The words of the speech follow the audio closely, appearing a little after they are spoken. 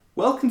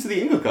Welcome to the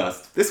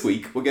Inglecast. This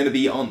week we're going to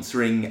be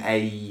answering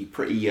a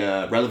pretty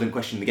relevant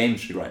question in the game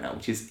industry right now,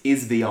 which is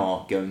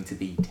VR going to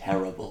be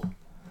terrible?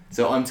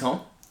 So I'm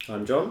Tom.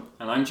 I'm John.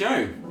 And I'm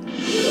Joe.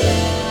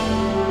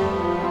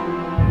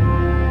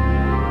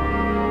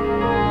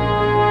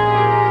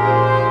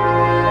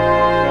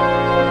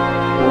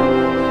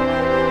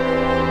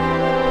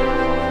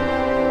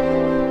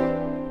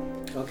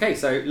 Okay,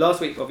 so last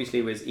week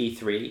obviously was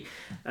E3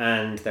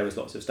 and there was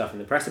lots of stuff in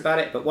the press about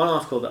it, but one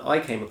article that I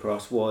came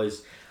across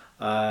was,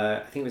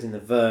 I think it was in The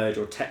Verge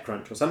or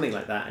TechCrunch or something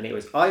like that, and it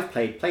was, I've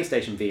played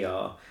PlayStation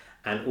VR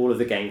and all of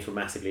the games were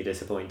massively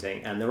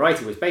disappointing, and the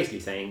writer was basically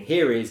saying,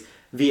 here is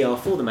VR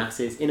for the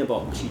masses in a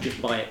box, you just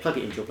buy it, plug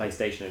it into your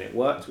PlayStation and it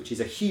works, which is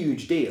a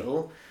huge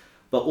deal,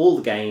 but all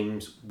the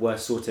games were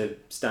sort of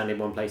stand in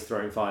one place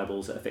throwing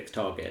fireballs at a fixed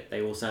target.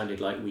 They all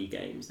sounded like Wii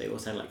games, they all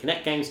sounded like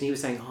Kinect games, and he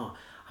was saying, I'm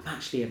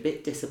actually a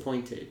bit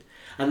disappointed.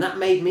 And that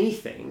made me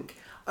think,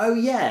 oh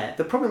yeah,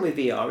 the problem with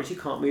VR is you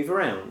can't move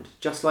around,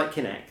 just like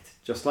Kinect,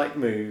 just like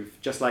Move,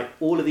 just like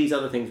all of these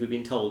other things we've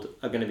been told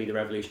are going to be the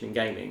revolution in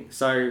gaming.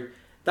 So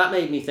that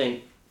made me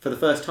think, for the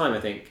first time, I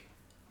think,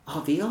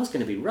 VR's going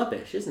to be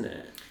rubbish, isn't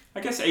it? I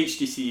guess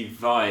HTC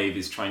Vive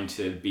is trying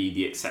to be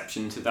the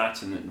exception to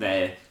that, and that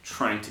they're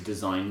trying to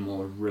design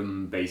more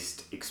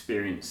room-based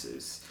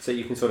experiences. So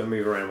you can sort of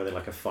move around within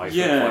like a 5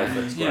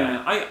 foot square.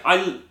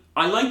 Yeah.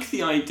 I like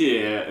the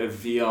idea of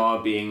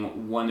VR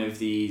being one of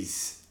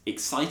these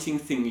exciting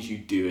things you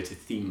do at a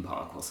theme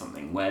park or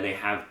something, where they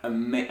have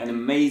an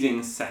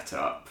amazing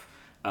setup.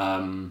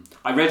 I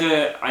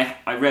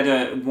read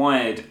a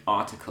Wired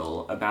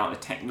article about a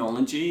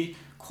technology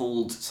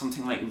called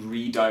something like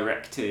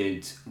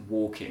redirected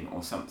walking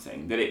or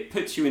something, that it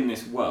puts you in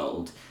this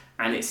world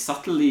and it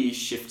subtly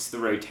shifts the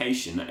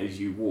rotation as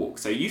you walk.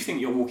 So you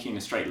think you're walking in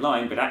a straight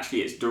line, but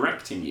actually it's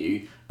directing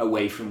you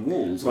away from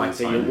walls. Right,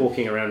 so you're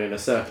walking around in a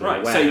circle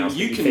in a warehouse, so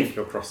you think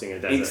you're crossing a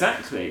desert.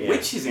 Exactly, yeah.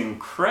 Which is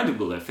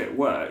incredible if it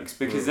works,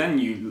 because then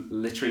you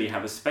literally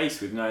have a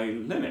space with no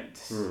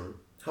limits.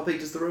 How big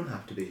does the room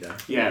have to be then?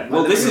 Yeah,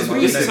 well, this is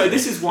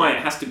why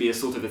it has to be a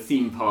sort of a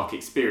theme park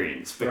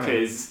experience,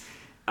 because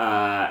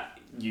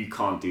you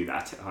can't do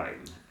that at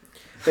home.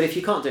 But if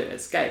you can't do it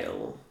at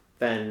scale,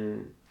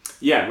 then...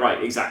 Yeah,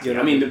 right, exactly.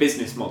 I mean, the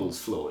business model's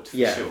flawed, for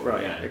yeah, sure.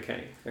 Right, yeah,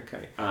 okay.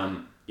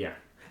 Yeah.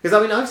 Because,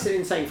 I mean, I've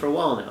been saying for a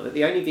while now that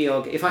the only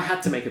VR... If I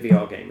had to make a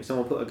VR game, if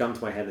someone put a gun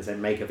to my head and said,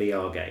 make a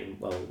VR game,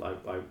 well,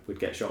 I would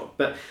get shot.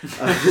 But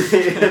because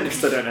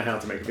I don't know how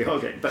to make a VR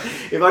game. But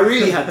if I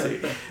really had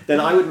to, then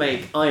I would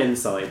make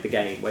Ironside the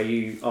game, where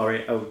you are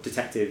a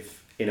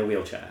detective in a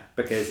wheelchair.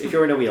 Because if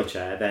you're in a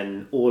wheelchair,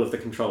 then all of the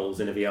controls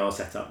in a VR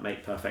setup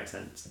make perfect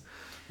sense.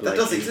 That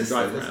does exist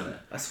though, doesn't it?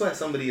 I swear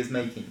somebody is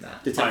making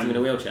that. Detective in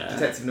a wheelchair?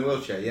 Detective in a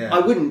wheelchair, yeah. I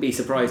wouldn't be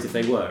surprised if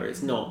they were.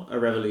 It's not a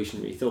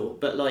revolutionary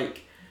thought. But,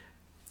 like...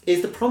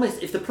 If the promise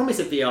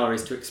of VR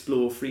is to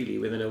explore freely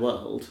within a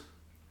world,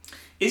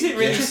 is it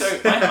really so?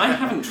 I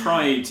haven't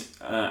tried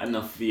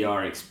enough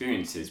VR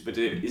experiences, but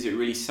is it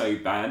really so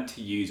bad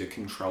to use a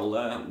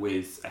controller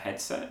with a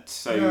headset?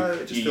 So no,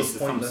 it just you feels use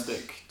the pointless.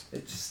 thumbstick.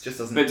 It just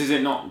doesn't. But does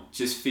it not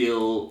just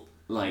feel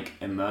like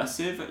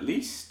immersive at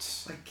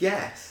least? I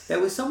guess there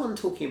was someone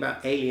talking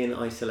about alien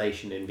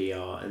isolation in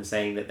VR and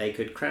saying that they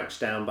could crouch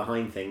down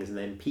behind things and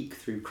then peek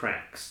through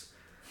cracks.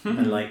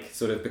 And like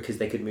sort of because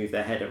they could move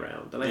their head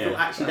around, and I thought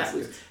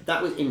actually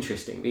that was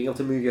interesting. Being able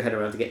to move your head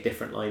around to get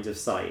different lines of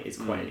sight is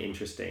quite an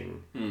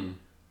interesting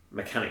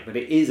mechanic, but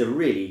it is a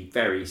really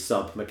very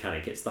sub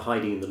mechanic. It's the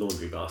hiding in the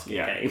laundry basket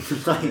game.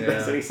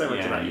 There's only so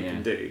much of that you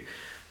can do.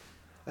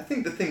 I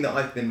think the thing that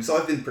I've been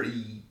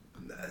pretty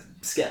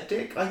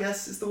skeptic, I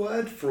guess is the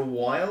word, for a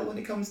while when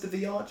it comes to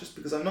VR, just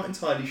because I'm not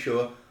entirely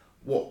sure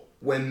what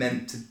we're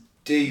meant to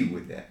do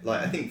with it.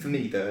 Like I think for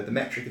me the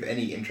metric of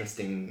any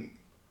interesting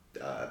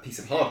piece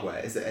of hardware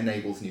is that it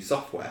enables new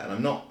software, and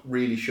I'm not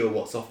really sure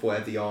what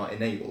software VR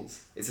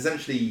enables. It's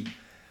essentially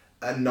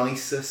a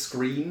nicer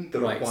screen that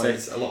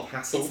requires a lot of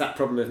hassle. It's that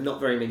problem of not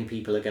very many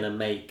people are going to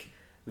make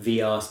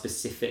VR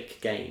specific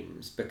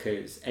games,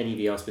 because any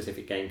VR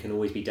specific game can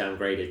always be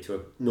downgraded to a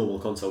normal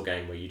console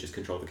game where you just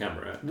control the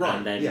camera,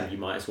 and then you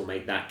might as well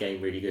make that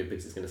game really good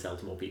because it's going to sell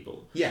to more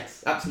people.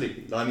 Yes,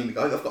 absolutely. I mean,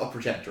 I've got a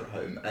projector at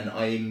home,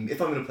 and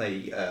if I'm going to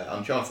play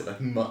Uncharted,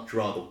 I'd much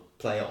rather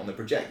play it on the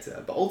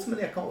projector, but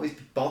ultimately I can't always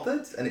be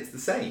bothered, and it's the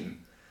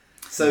same.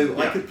 So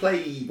I could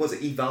play, Eve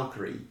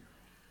Valkyrie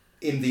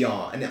in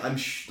VR, and I'm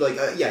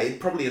it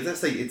probably is.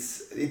 Let's say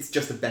it's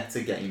just a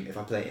better game if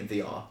I play it in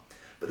VR.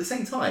 But at the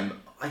same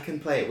time, I can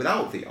play it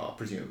without VR,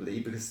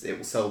 presumably, because it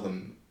will sell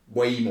them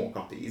way more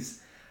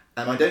copies,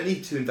 and I don't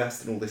need to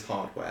invest in all this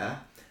hardware,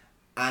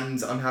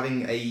 and I'm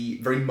having a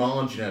very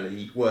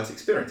marginally worse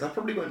experience. I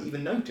probably won't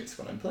even notice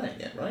when I'm playing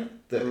it, right?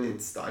 That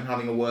I'm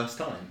having a worse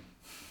time.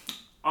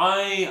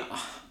 I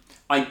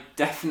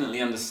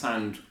definitely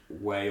understand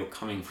where you're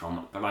coming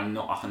from, but I'm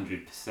not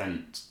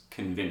 100%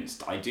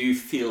 convinced. I do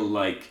feel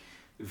like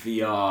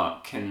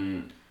VR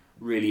can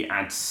really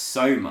adds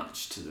so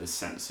much to the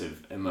sense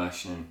of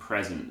immersion and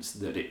presence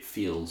that it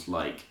feels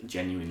like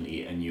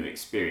genuinely a new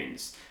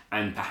experience.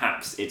 And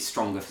perhaps it's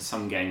stronger for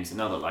some games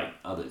than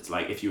others.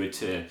 Like if you were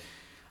to...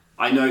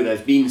 I know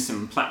there's been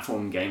some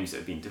platform games that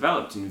have been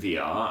developed in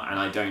VR, and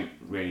I don't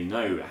really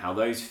know how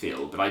those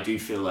feel, but I do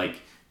feel like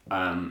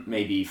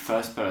maybe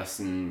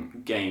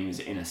first-person games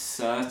in a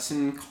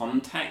certain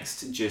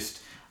context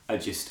are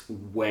just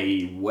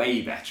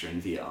way better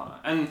in VR.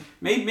 And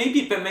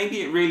maybe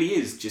it really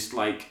is just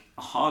like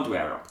a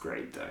hardware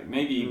upgrade though.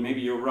 Maybe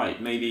you're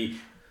right. Maybe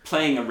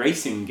playing a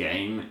racing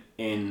game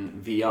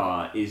in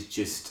VR is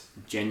just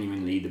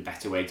genuinely the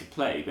better way to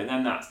play. But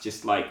then that's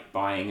just like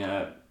buying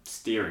a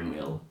steering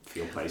wheel for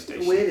your PlayStation.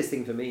 The weirdest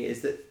thing for me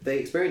is that the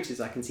experiences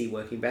I can see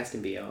working best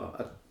in VR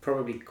are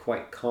probably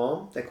quite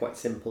calm. They're quite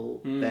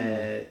simple.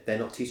 They're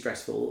not too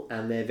stressful,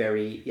 and they're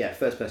very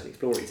first person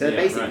exploring. So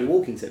they're basically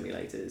walking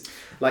simulators.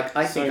 Like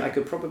I think I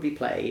could probably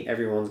play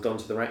Everyone's Gone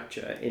to the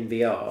Rapture in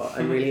VR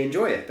and really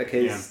enjoy it,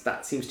 because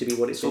that seems to be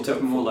what it's sort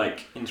of more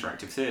like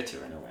interactive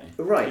theatre in a way.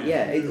 Right.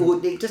 Yeah. Or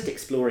just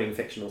exploring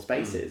fictional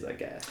spaces, I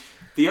guess.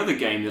 The other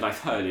game that I've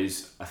heard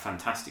is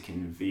fantastic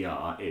in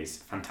VR is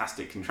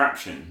Fantastic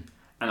Contraption.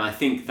 And I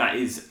think that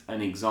is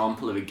an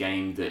example of a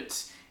game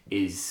that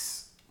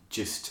is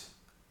just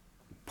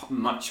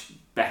much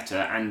better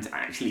and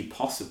actually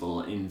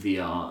possible in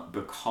VR,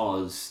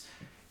 because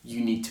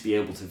you need to be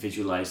able to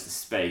visualize the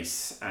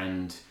space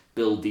and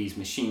build these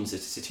machines that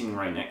are sitting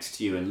right next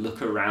to you and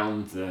look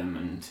around them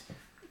and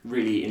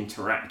really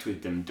interact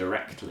with them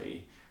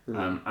directly.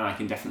 And I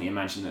can definitely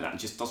imagine that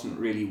just doesn't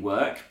really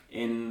work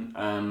in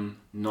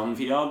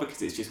non-VR,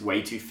 because it's just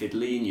way too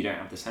fiddly and you don't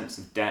have the sense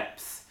of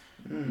depth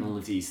and all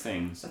of these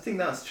things. I think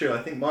that's true.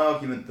 I think my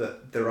argument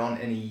that there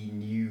aren't any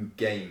new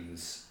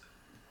games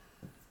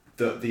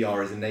that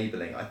VR is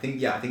enabling, I think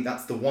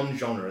that's the one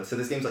genre. So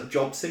there's games like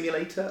Job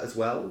Simulator as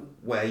well,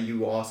 where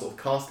you are sort of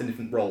cast in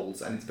different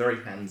roles and it's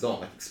very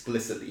hands-on, like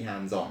explicitly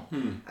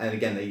hands-on. And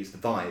again, they use the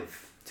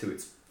Vive to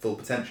its full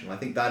potential. I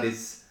think that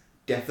is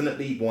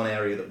definitely one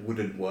area that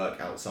wouldn't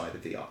work outside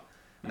of VR.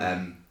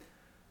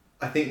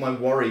 I think my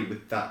worry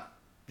with that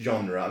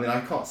genre, I mean, I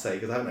can't say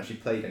because I haven't actually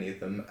played any of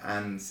them,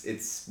 and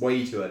it's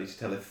way too early to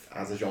tell if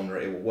as a genre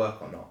it will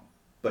work or not,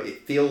 but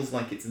it feels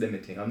like it's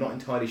limiting. I'm not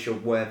entirely sure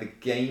where the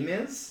game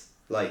is.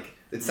 Like,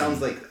 it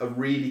sounds like a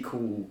really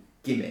cool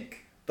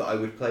gimmick that I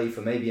would play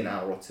for maybe an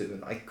hour or two,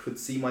 and I could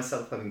see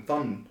myself having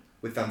fun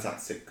with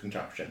Fantastic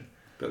Contraption.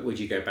 But would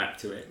you go back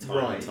to it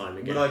time and time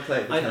again? Would I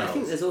play it I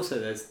think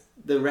there's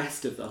the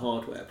rest of the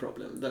hardware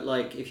problem, that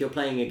like if you're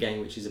playing a game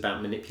which is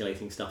about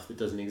manipulating stuff that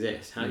doesn't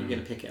exist, how are you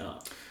going to pick it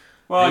up?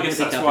 Well, I guess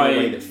that's why in a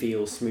way that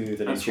feels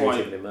smooth and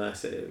intuitive and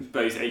immersive.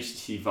 Both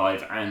HTC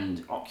Vive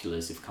and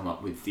Oculus have come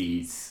up with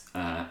these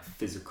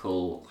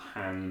physical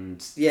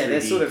hand. Yeah, they're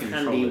sort of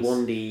controllers.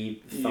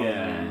 handy, wandy,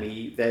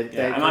 thumby.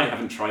 They're and I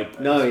haven't tried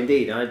those. No,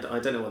 indeed, I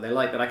don't know what they're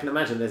like, but I can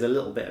imagine there's a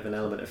little bit of an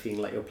element of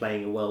feeling like you're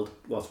playing a world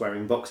whilst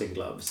wearing boxing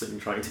gloves and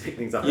trying to pick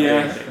things up.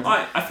 Yeah,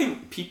 I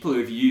think people who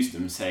have used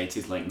them say it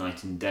is like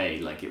night and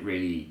day. Like it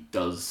really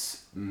does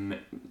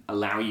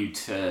allow you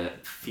to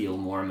feel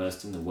more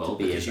immersed in the world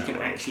because you can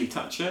actually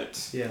touch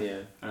it.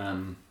 Yeah.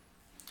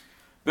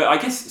 But I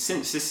guess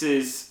since this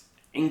is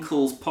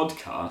Inkle's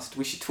podcast,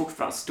 we should talk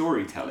about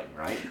storytelling,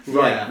 right?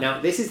 Right. Yeah. Now,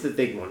 this is the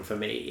big one for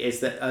me, is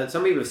that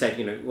some people have said,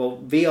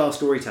 VR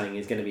storytelling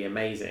is going to be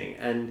amazing,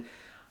 and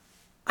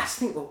I just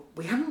think,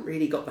 we haven't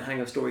really got the hang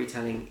of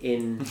storytelling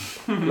in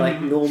like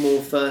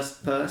normal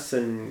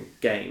first-person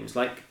games.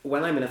 Like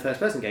when I'm in a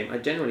first-person game, I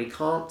generally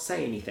can't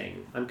say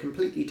anything. I'm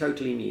completely,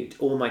 totally mute.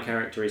 All my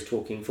character is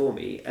talking for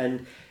me.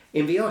 And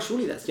in VR,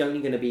 surely that's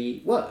only going to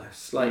be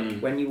worse. Like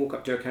when you walk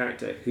up to a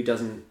character who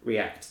doesn't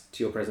react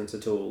to your presence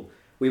at all.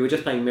 We were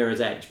just playing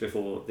Mirror's Edge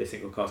before this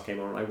Cast came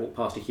on. I walked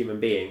past a human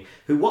being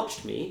who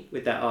watched me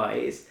with their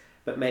eyes,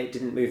 but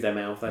didn't move their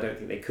mouth. I don't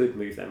think they could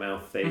move their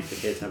mouth. The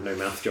kids have no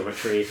mouth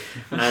geometry.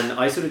 And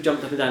I sort of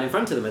jumped up and down in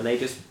front of them, and they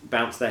just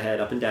bounced their head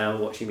up and down,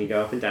 watching me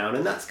go up and down.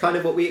 And that's kind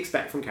of what we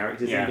expect from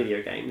characters in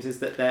video games, is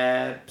that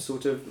they're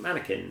sort of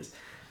mannequins.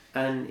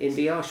 And in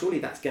VR, surely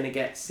that's going to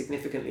get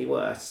significantly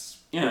worse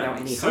without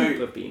any hope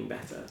of being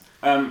better.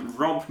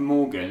 Rob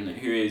Morgan,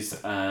 who is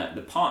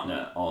the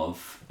partner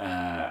of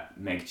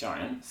Meg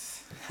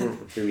Giants, who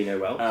we know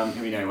well,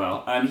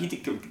 he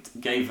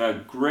gave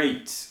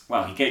great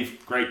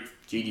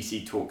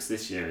GDC talks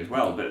this year as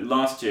well. But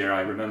last year,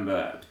 I remember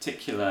a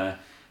particular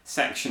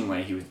section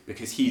where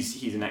because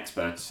he's an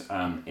expert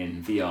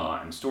in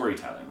VR and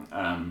storytelling.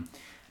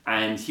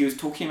 And he was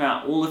talking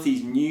about all of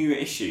these new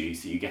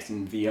issues that you get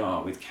in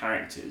VR with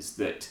characters,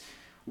 that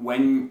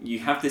when you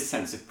have this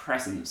sense of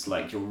presence,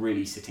 like you're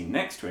really sitting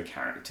next to a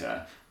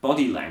character,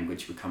 body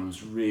language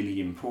becomes really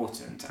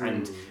important.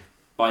 And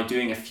by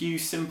doing a few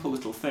simple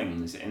little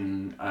things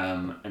in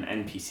an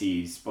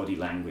NPC's body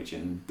language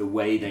and the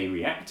way they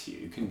react to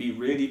you can be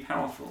really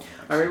powerful.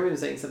 Actually. I remember him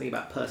saying something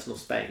about personal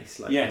space.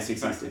 Like yes, NPCs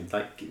exactly.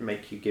 Like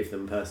make you give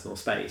them personal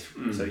space,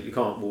 so you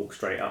can't walk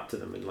straight up to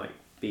them and like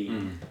be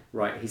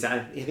right. I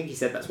think he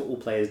said that's what all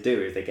players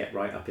do, is they get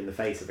right up in the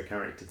face of a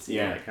character to see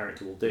what that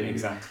character will do.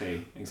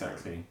 Exactly.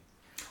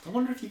 I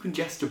wonder if you can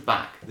gesture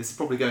back. This is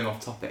probably going off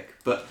topic,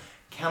 but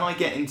can I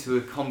get into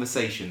a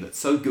conversation that's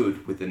so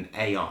good with an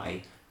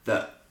AI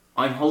that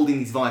I'm holding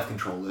these Vive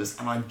controllers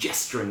and I'm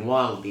gesturing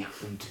wildly at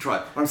them to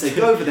try. I'm saying,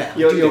 go over there.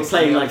 You're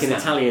playing like an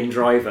Italian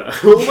driver.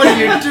 What are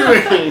you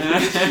doing?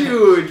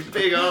 Huge,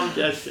 big arm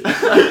gestures.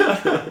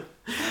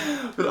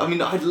 But I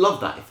mean, I'd love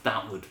that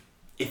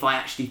if I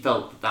actually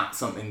felt that that's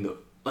something that,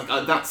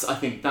 I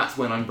think that's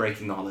when I'm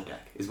breaking the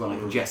holodeck, is when I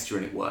can gesture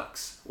and it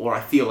works. Or I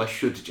feel I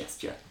should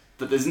gesture.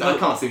 But I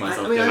can't see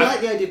myself doing I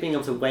like the idea of being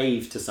able to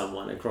wave to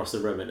someone across the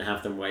room and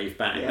have them wave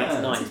back. Yeah, that's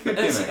nice. But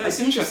I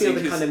think I feel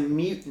the kind of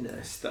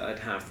muteness that I'd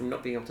have from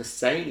not being able to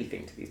say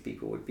anything to these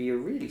people would be a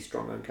really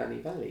strong uncanny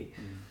valley.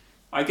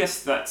 I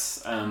guess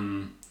that's...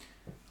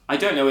 I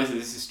don't know whether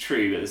this is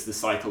true, but there's the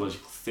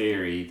psychological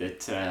theory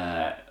that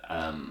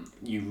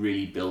you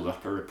really build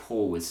up a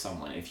rapport with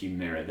someone if you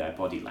mirror their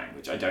body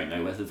language. I don't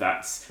know whether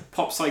that's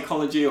pop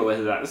psychology or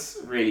whether that's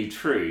really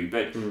true,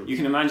 but you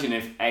can imagine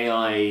if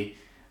AI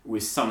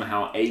was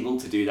somehow able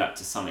to do that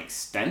to some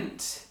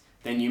extent,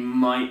 then you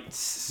might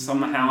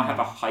somehow have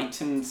a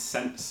heightened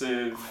sense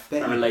of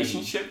a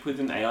relationship with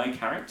an AI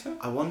character.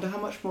 I wonder how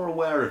much more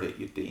aware of it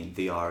you'd be in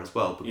VR as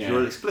well, because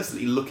you're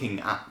explicitly looking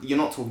at... You're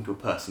not talking to a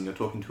person, you're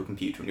talking to a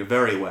computer, and you're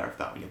very aware of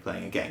that when you're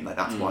playing a game. Like,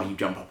 that's why you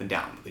jump up and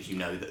down, because you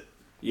know that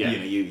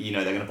you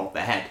know they're going to bop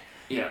their head.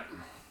 Yeah.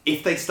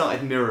 If they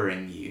started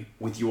mirroring you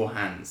with your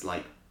hands,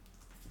 like,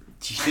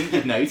 do you think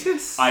you'd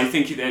notice? I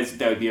think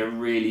there would be a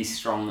really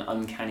strong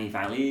uncanny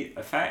valley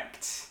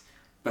effect,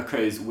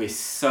 because we're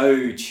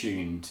so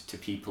tuned to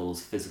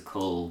people's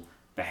physical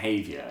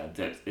behaviour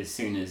that as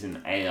soon as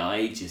an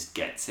AI just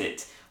gets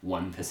it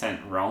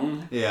 1%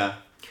 wrong... Yeah.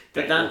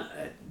 But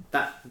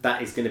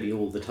that is going to be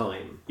all the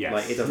time. Yes.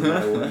 Like, it doesn't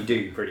matter what you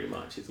do, pretty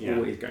much. It's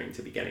always going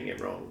to be getting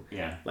it wrong.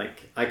 Yeah.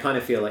 Like, I kind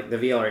of feel like the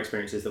VR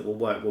experiences that will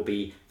work will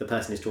be the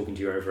person is talking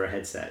to you over a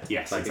headset.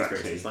 Yes, like exactly.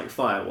 Experiences. Like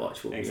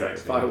Firewatch.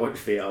 Exactly. Firewatch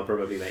VR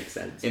probably makes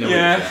sense. In a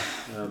way,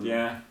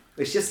 yeah.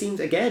 Which just seems,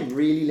 again,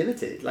 really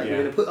limited. Like, we're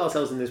going to put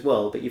ourselves in this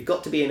world, but you've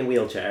got to be in a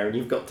wheelchair and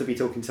you've got to be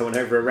talking to someone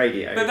over a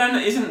radio. But then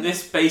isn't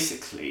this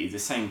basically the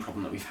same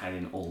problem that we've had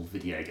in all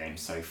video games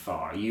so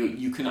far?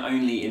 You can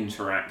only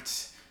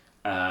interact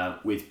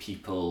with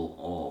people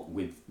or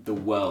with the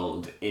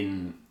world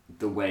in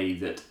the way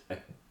that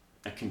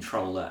a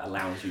controller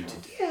allows you to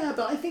do. Yeah,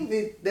 but I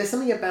think there's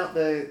something about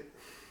the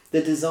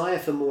desire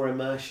for more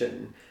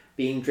immersion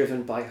being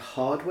driven by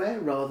hardware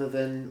rather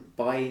than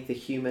by the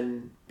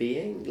human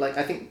being. Like,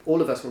 I think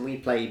all of us, when we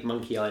played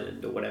Monkey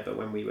Island or whatever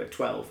when we were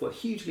 12, were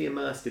hugely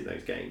immersed in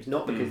those games,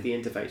 not because the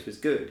interface was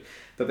good,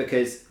 but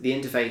because the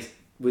interface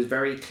was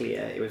very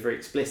clear, it was very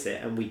explicit,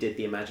 and we did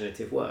the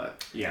imaginative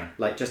work. Yeah.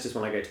 Like, just as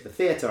when I go to the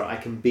theatre, I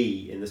can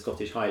be in the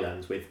Scottish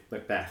Highlands with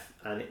Macbeth,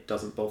 and it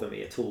doesn't bother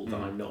me at all that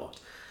I'm not.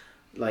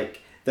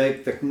 Like,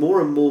 the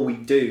more and more we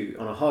do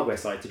on a hardware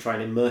side to try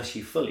and immerse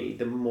you fully,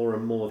 the more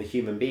and more the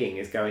human being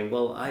is going,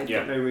 well, I've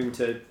got no room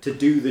to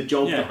do the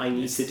job that I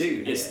need to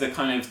do. It's the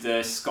kind of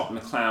the Scott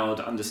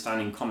McCloud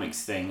understanding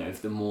comics thing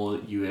of the more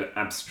you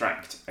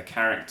abstract a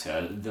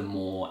character, the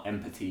more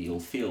empathy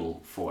you'll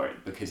feel for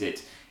it, because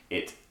it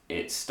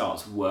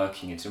starts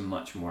working at a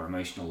much more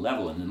emotional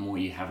level, and the more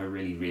you have a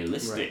really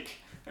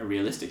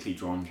realistically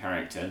drawn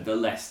character, the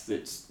less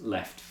that's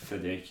left for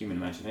the human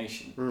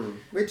imagination.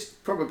 Which is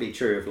probably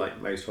true of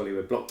like most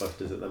Hollywood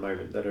blockbusters at the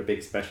moment that are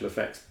big special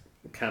effects,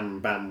 cam,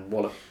 bam,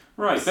 wallop.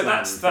 Right, but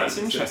that's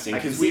interesting,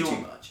 because too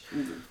much.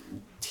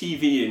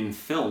 TV and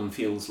film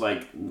feels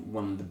like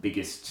one of the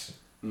biggest,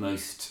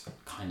 most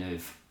kind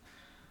of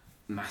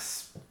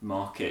mass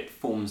market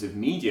forms of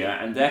media,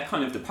 and they're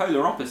kind of the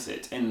polar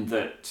opposite in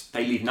that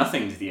they leave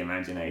nothing to the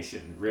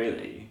imagination,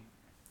 really.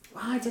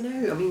 Well, I don't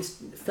know. I mean,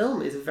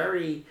 film is a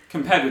very...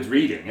 Compared with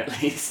reading,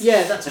 at least.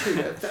 Yeah, that's true.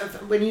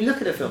 When you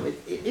look at a film,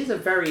 it is a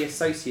very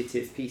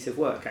associative piece of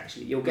work,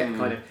 actually. You'll get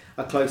kind of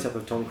a close-up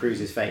of Tom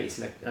Cruise's face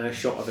and a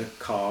shot of a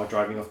car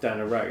driving off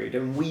down a road,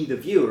 and we, the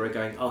viewer, are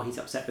going, oh, he's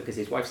upset because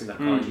his wife's in that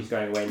car and she's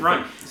going away.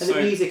 Right. And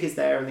the music is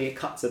there and the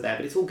cuts are there,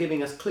 but it's all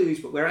giving us clues,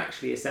 but we're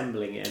actually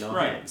assembling it in our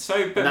heads.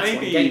 So, but and that's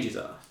what engages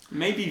us.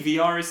 Maybe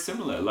VR is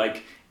similar.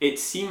 Like, it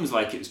seems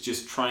like it's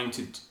just trying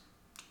to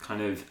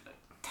kind of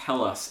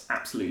tell us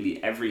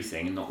absolutely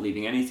everything and not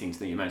leaving anything to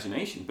the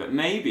imagination. But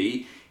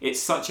maybe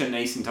it's such a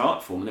nascent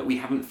art form that we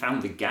haven't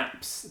found the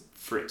gaps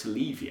for it to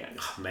leave yet.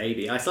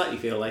 Maybe. I slightly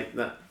feel like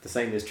that the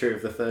same is true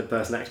of the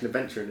third-person action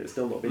adventure, and it's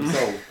still not been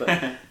solved. But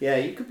yeah,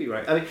 you could be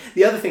right. I mean,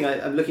 the other thing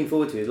I'm looking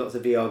forward to is lots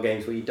of VR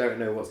games where you don't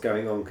know what's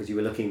going on because you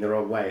were looking the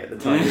wrong way at the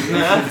time.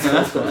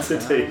 That's what to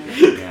do.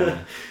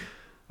 Yeah.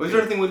 Well, is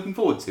there anything we're looking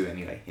forward to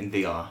anyway in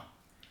VR?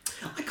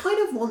 I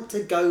kind of want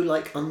to go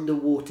like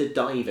underwater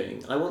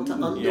diving. I want to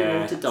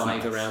underwater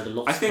dive around a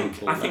lot. I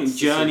think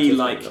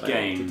journey-like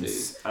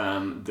games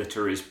that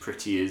are as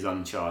pretty as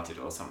Uncharted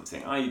or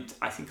something. I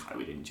think I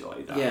would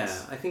enjoy that. Yeah,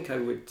 I think I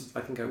would.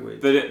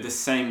 But at the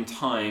same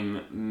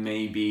time,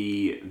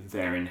 maybe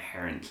they're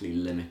inherently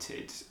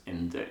limited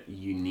in that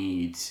you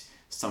need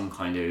some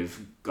kind of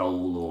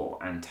goal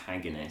or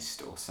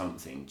antagonist or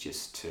something,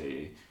 just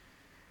to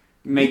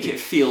make it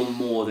feel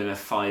more than a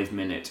 5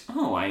 minute,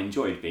 oh, I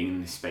enjoyed being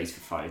in this space for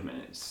 5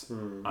 minutes.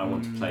 I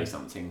want to play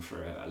something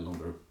for a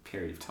longer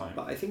period of time.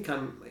 But I think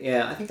I'm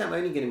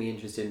only going to be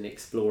interested in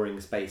exploring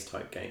space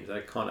type games.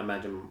 I can't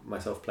imagine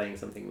myself playing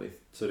something with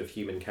sort of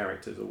human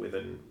characters, or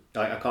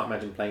I can't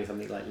imagine playing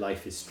something like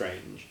Life is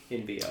Strange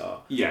in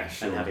VR. Yeah,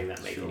 sure. And having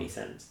that make any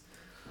sense.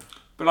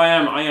 But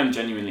I am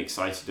genuinely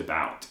excited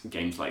about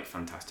games like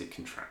Fantastic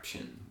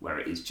Contraption, where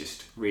it is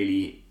just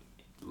really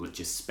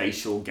just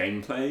spatial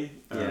gameplay.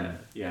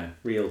 Yeah.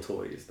 Real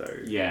toys, though.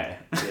 Yeah.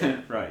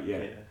 Right,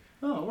 yeah.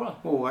 Oh, right.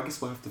 Well, I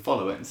guess we'll have to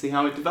follow it and see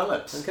how it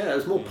develops. Okay, that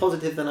was more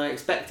positive than I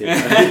expected.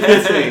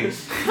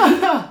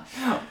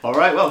 All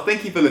right, well,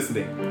 thank you for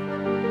listening.